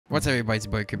What's up everybody, it's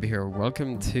your boy Kirby here.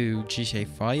 Welcome to GTA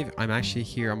 5. I'm actually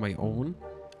here on my own.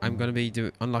 I'm going to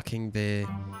be unlocking the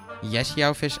Yeti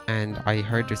outfit, and I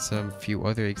heard there's some few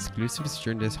other exclusives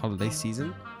during this holiday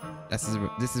season. This is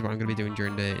what I'm going to be doing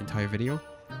during the entire video.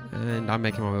 And I'm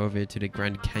making my way over to the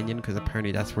Grand Canyon because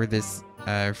apparently that's where this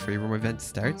free roam event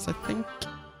starts, I think.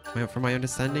 From my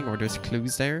understanding, or there's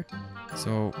clues there.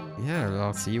 So yeah,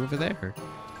 I'll see you over there.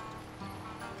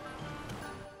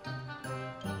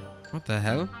 What the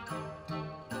hell?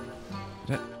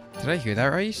 Did I hear that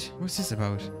right? What's this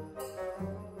about?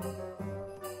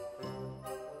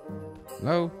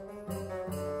 Hello?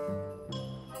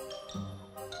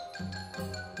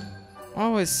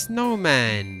 Oh, a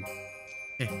snowman!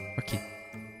 Okay.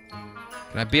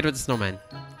 Can I beat with the snowman?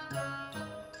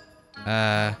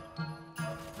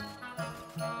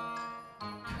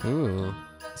 Cool.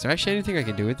 Is there actually anything I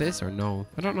can do with this, or no?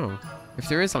 I don't know. If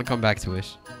there is, I'll come back to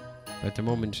it. But at the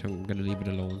moment, I'm gonna leave it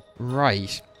alone.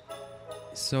 Right.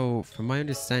 So, from my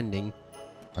understanding,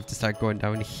 I have to start going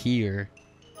down here.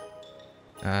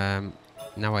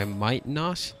 Now I might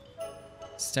not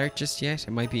start just yet.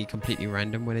 It might be completely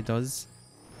random when it does.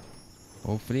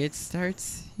 Hopefully it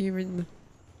starts here in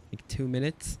like 2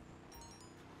 minutes.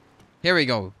 Here we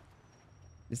go.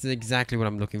 This is exactly what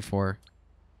I'm looking for.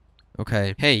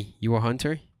 Okay. Hey, you a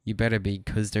hunter? You better be,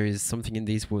 because there is something in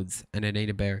these woods, and it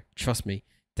ain't a bear. Trust me.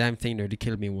 Damn thing there, they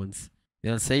killed me once.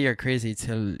 They'll say you're crazy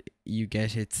till you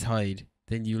get its hide.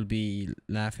 Then you'll be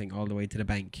laughing all the way to the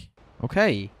bank.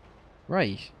 Okay.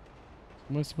 Right.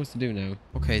 What am I supposed to do now?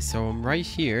 Okay, so I'm right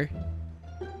here.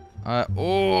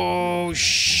 Oh,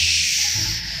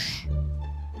 shh.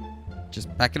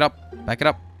 Just back it up. Back it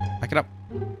up. Back it up.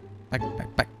 Back.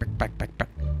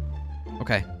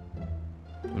 Okay.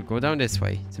 We'll go down this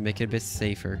way to make it a bit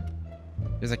safer.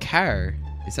 There's a car.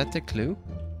 Is that the clue?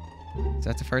 Is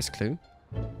that the first clue?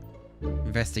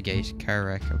 Investigate. Car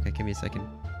wreck. Okay, give me a second.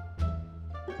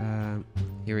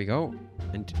 Here we go.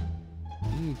 And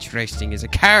interesting is a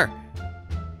car!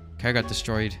 Car got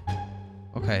destroyed.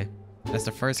 Okay. That's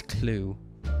the first clue.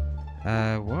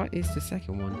 What is the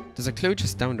second one? There's a clue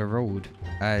just down the road.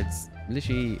 It's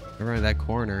literally around that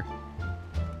corner.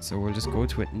 So we'll just go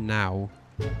to it now.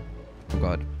 Oh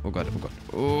god. Oh god. Oh god.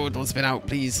 Oh, don't spin out,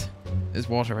 please. There's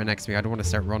water right next to me. I don't want to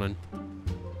start running.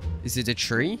 Is it a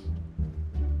tree?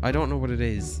 I don't know what it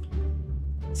is.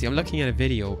 See, I'm looking at a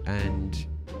video and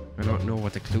I don't know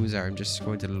what the clues are. I'm just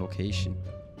going to the location.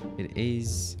 It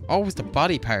is... Oh, it's the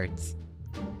body parts.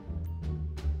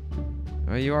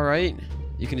 Are you alright?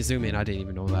 You can zoom in. I didn't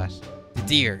even know that. The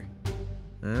deer.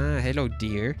 Ah, hello,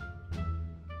 deer.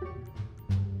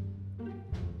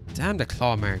 Damn the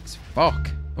claw marks.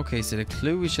 Fuck. Okay, so the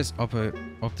clue is just up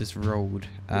this road.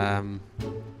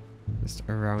 Just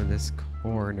around this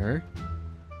corner.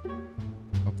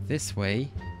 Up this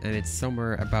way. And it's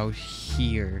somewhere about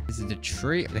here. Is it the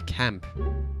tree or the camp?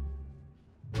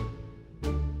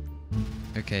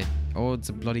 Okay. Oh, it's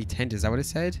a bloody tent. Is that what it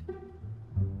said?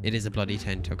 It is a bloody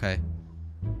tent. Okay.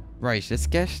 Right. Let's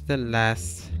get the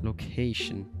last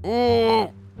location.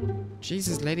 Oh!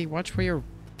 Jesus, lady. Watch where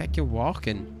you're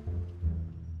walking.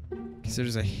 So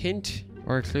there's a hint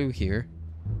or a clue here.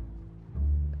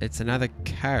 It's another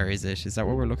car, is it? Is that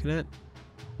what we're looking at?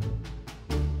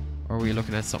 Or are we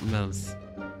looking at something else?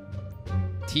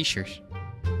 T-shirt.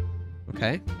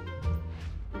 Okay.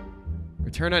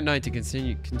 Return at night to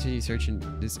continue searching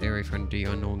this area for the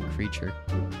unknown creature.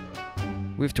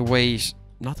 We have to wait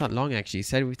not that long actually. It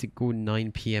said we have to go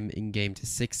 9 PM in game to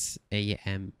 6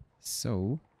 AM.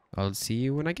 So I'll see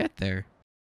you when I get there.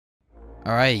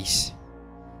 Alright.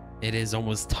 It is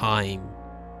almost time.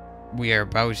 We are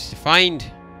about to find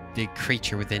the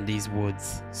creature within these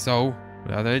woods. So,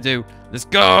 without further ado, let's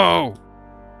go!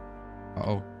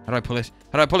 Uh-oh. How do I pull it?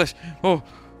 How do I pull it? Oh!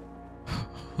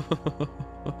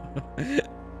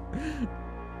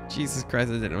 Jesus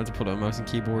Christ, I didn't know how to pull out a mouse and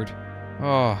keyboard.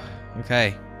 Oh,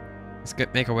 okay. Let's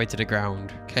make our way to the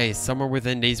ground. Okay, somewhere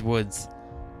within these woods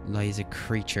lies a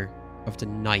creature of the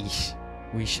night.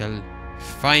 We shall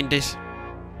find it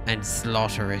and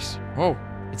slaughter it. Oh,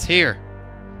 it's here.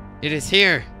 It is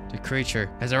here. The creature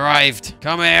has arrived.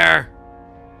 Come here.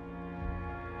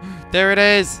 There it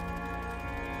is.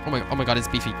 Oh my god, it's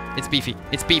beefy. It's beefy.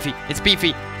 It's beefy. It's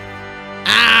beefy.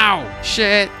 Ow!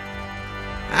 Shit.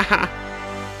 Ah.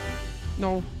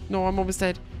 No, I'm almost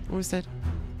dead. Almost dead.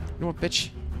 You know what,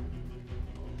 bitch?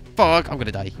 Fuck, I'm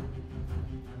gonna die.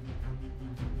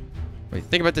 Wait,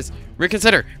 think about this.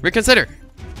 Reconsider. Reconsider.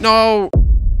 No!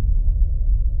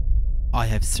 I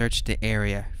have searched the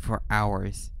area for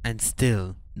hours and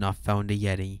still not found a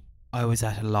Yeti. I was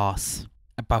at a loss,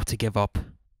 about to give up,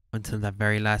 until that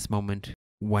very last moment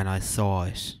when I saw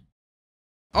it.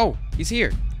 Oh, he's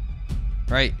here.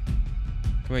 Right.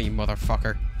 Come here, you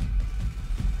motherfucker.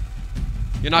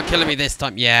 You're not killing me this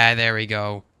time. Yeah, there we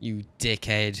go. You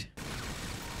dickhead.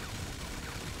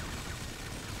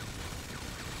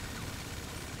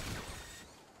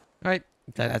 Alright,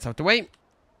 that's out the way.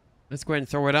 Let's go ahead and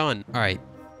throw it on. Alright.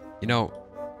 You know,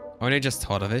 I only just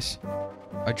thought of it.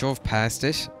 I drove past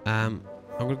it. I'm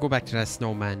gonna go back to that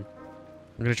snowman.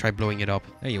 I'm gonna try blowing it up.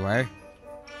 There you are.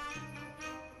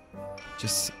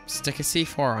 Just stick a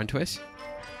C4 onto it.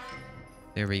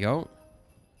 There we go.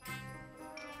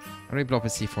 How do I blow up a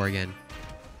C4 again?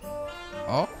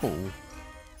 Oh.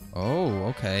 Oh,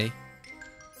 okay.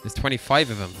 There's 25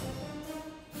 of them.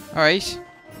 Alright.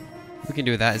 We can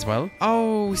do that as well.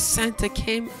 Oh, Santa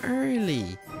came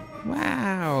early.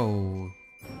 Wow.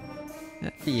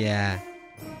 Yeah.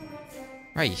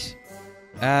 Right.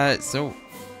 So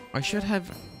I should have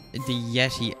the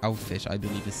Yeti outfit, I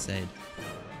believe it said.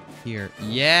 Here.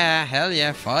 Yeah, hell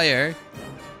yeah, fire.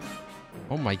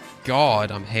 Oh my god,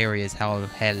 I'm hairy as hell.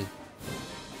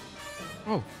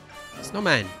 Oh,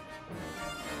 snowman.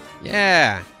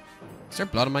 Yeah. Is there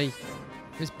blood on my...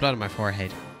 There's blood on my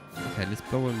forehead. Okay, let's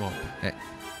blow him up. Okay.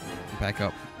 Back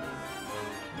up.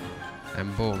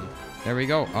 And boom. There we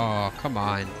go. Oh, come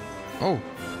on. Oh.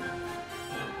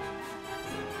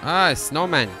 Ah,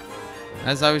 snowman.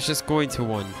 As I was just going to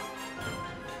one.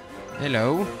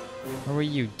 Hello. How are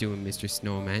you doing, Mr.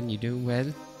 Snowman? You doing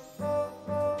well?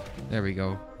 There we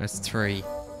go. That's 3.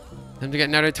 Time to get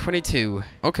another 22.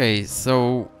 Okay,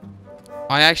 so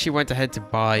I actually went ahead to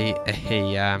buy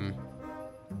a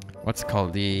what's it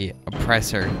called? The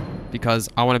oppressor, because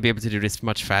I want to be able to do this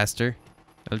much faster.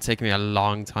 It'll take me a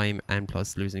long time, and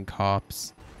plus losing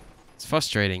cops. It's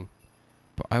frustrating.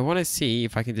 But I want to see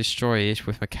if I can destroy it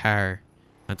with my car.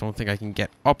 I don't think I can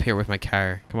get up here with my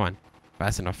car. Come on.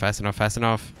 Fast enough, fast enough, fast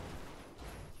enough.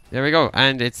 There we go.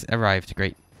 And it's arrived.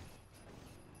 Great.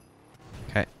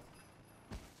 Okay.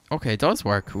 Okay, it does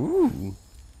work. Ooh.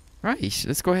 Right.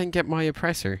 Let's go ahead and get my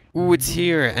oppressor. Ooh, it's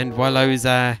here. And while I was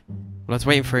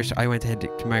waiting for it, I went ahead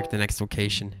to mark the next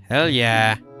location. Hell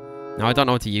yeah. Now I don't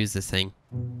know how to use this thing.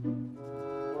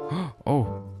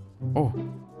 Oh. Oh.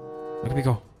 Look at me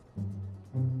go.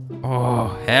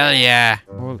 Oh, hell yeah.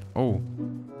 Oh.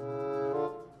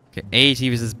 Okay, 80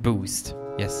 uses boost.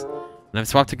 Yes. And I've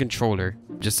swapped the controller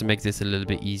just to make this a little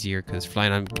bit easier, because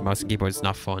flying on mouse and keyboard is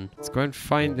not fun. Let's go and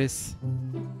find this.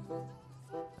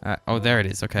 Oh, there it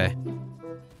is. Okay.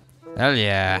 Hell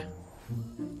yeah.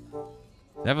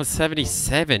 Level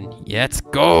 77. Let's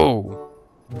go.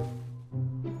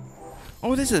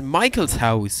 Oh, this is Michael's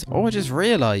house. Oh, I just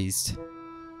realized.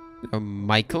 Oh,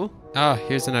 Michael. Oh,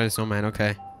 here's another snowman.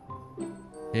 Okay.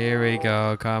 Here we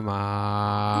go. Come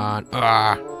on.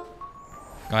 Ah.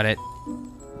 Got it.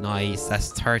 Nice.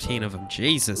 That's 13 of them.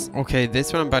 Jesus. Okay,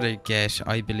 this one I'm about to get,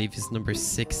 I believe, is number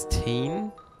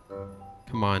 16.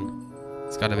 Come on.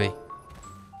 It's gotta be.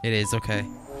 It is. Okay.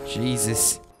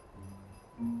 Jesus.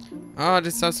 Oh,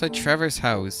 this is outside Trevor's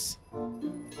house.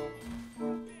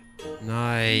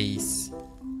 Nice.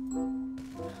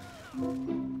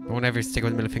 Don't ever stick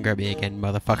with the middle finger at me again,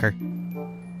 motherfucker.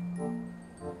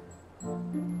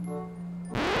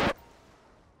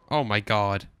 Oh my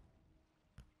god.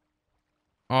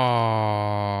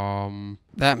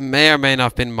 That may or may not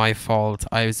have been my fault.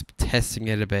 I was testing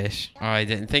it a bit. I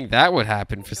didn't think that would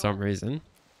happen for some reason.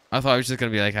 I thought I was just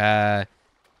gonna be like,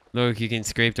 look, you can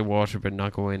scrape the water but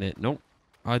not go in it. Nope.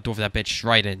 I dove that bitch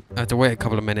right in. I have to wait a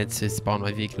couple of minutes to spawn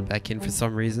my vehicle back in for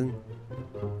some reason.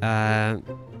 I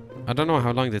don't know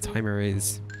how long the timer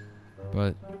is,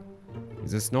 but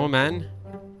is a snowman?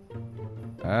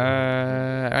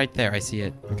 Right there, I see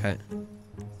it. Okay.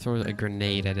 Throw a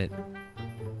grenade at it.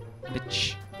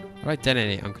 Bitch. How do I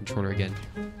detonate on controller again?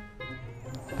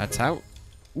 That's out.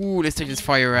 Ooh, let's take this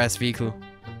fire-ass vehicle.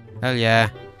 Hell yeah.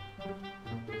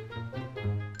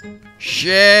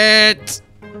 Shit!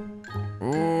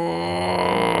 Ooh,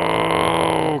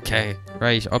 okay.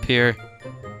 Right, up here.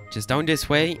 Just down this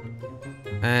way.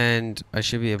 And I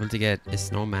should be able to get a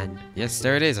snowman. Yes,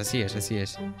 there it is. I see it. I see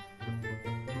it.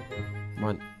 Come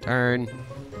on. Turn.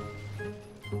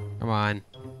 Come on.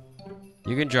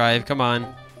 You can drive. Come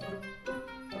on.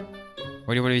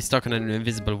 Or do you want to be stuck on an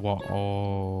invisible wall?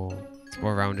 Oh. Let's go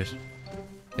around it.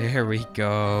 There we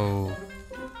go.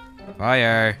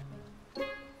 Fire.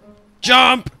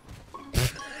 Jump!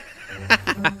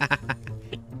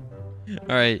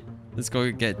 Alright. Let's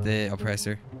go get the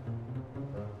oppressor.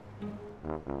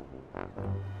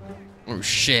 Oh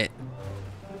shit.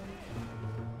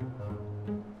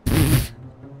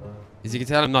 As you can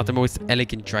tell, I'm not the most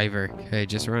elegant driver. Okay,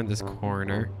 just around this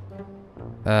corner.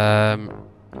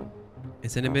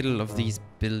 It's in the middle of these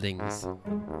buildings.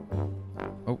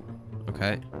 Oh,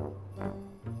 okay.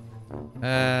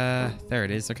 There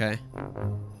it is, okay.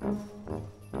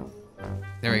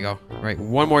 There we go. Right,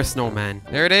 one more snowman.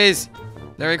 There it is!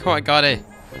 There we go, I got it.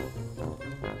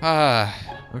 Ah,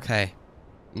 okay.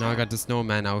 Now I got the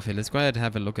snowman outfit. Let's go ahead and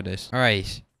have a look at it.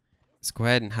 Alright. Let's go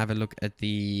ahead and have a look at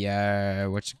the,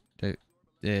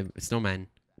 the snowman.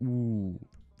 Ooh.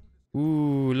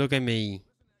 Ooh, look at me.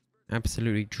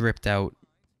 Absolutely dripped out.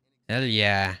 Hell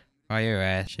yeah. Fire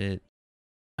ass shit.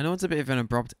 I know it's a bit of an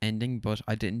abrupt ending, but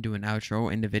I didn't do an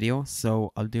outro in the video,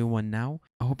 so I'll do one now.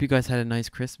 I hope you guys had a nice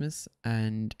Christmas,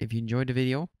 and if you enjoyed the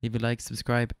video, leave a like,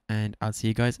 subscribe, and I'll see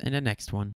you guys in the next one.